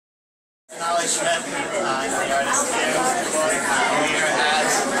acknowledgement on the artist here. We are at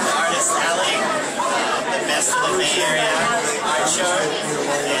the Artist Alley, the best of the Bay Area art show,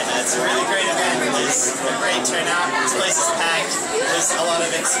 and it's a really great event. There's a great turnout. This place is packed. There's a lot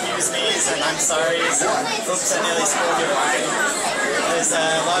of excuse me's and I'm sorry's. Oops, I nearly spilled your wine. There's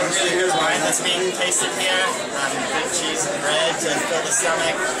a lot of really good wine that's being tasted here. Good cheese and bread to fill the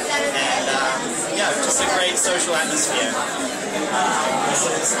stomach, and yeah, just a great social atmosphere. This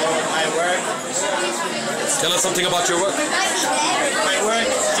is all of my work. Tell us something about your work. My work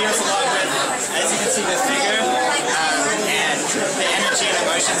deals a lot with, as you can see, the figure and the energy and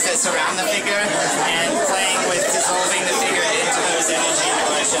emotions that surround the figure, and playing with dissolving the figure into those energy and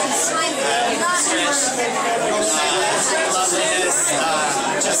emotions. Stretch, loveliness,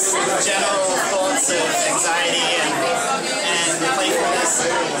 just general thoughts of anxiety and playfulness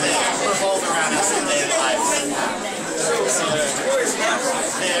that revolve around us in daily life. So some of the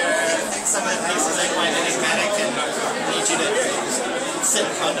pieces are quite enigmatic and need you to sit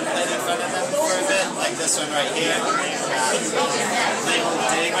and contemplate in front of them for a bit, like this one right here. Label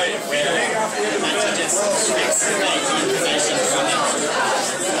dig, where that just extracts the information from it.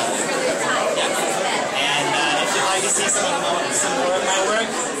 And if you'd like to see some more of my work,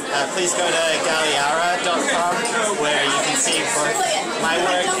 please go to galliara.com, where you can see both my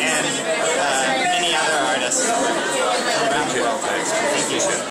work and